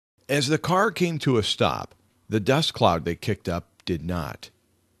As the car came to a stop, the dust cloud they kicked up did not.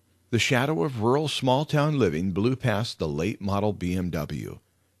 The shadow of rural small-town living blew past the late-model BMW.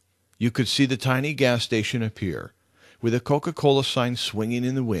 You could see the tiny gas station appear. With a Coca-Cola sign swinging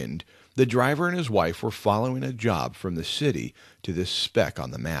in the wind, the driver and his wife were following a job from the city to this speck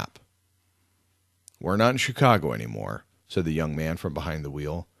on the map. "We're not in Chicago anymore," said the young man from behind the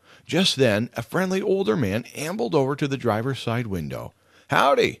wheel. Just then, a friendly older man ambled over to the driver's side window.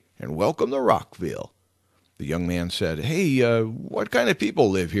 "Howdy, and welcome to Rockville." The young man said, "Hey, what kind of people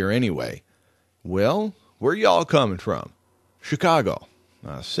live here anyway?" "Well, where y'all coming from?" "Chicago."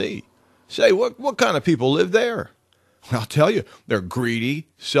 "I see. Say, what kind of people live there?" "I'll tell you, they're greedy,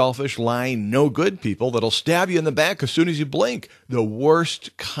 selfish, lying, no-good people that'll stab you in the back as soon as you blink. The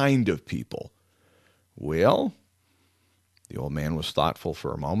worst kind of people." "Well," the old man was thoughtful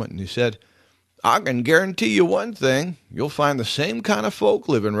for a moment, and he said, "I can guarantee you one thing. You'll find the same kind of folk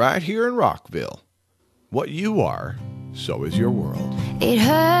living right here in Rockville. What you are, so is your world." It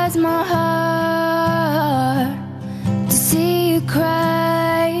hurts my heart to see you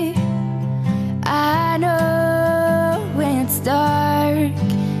cry. I know when it's dark,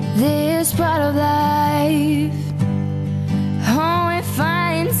 this part of life only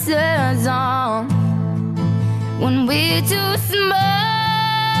finds us on when we're too small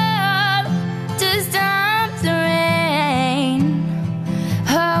to stop the rain.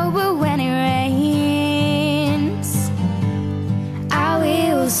 Oh, but when it rains, I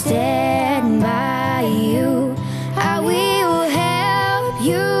will stand by you. I will help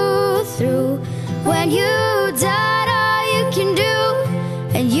you through. When you doubt all you can do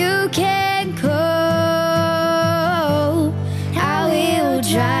and you can't go, I will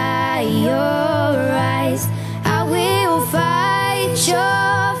dry your eyes. I will fight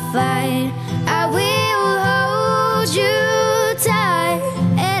your fight. I will hold you tight,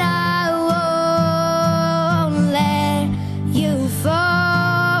 and I won't let you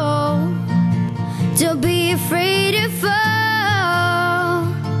fall. Don't be afraid to fall.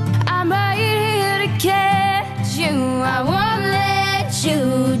 I'm right here to catch you. I won't let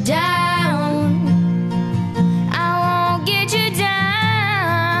you down. I won't get you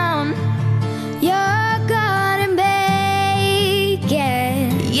down. You're gonna make it.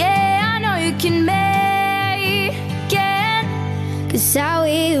 Yeah, I know you can make it. 'Cause I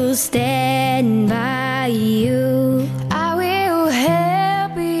will stand by you.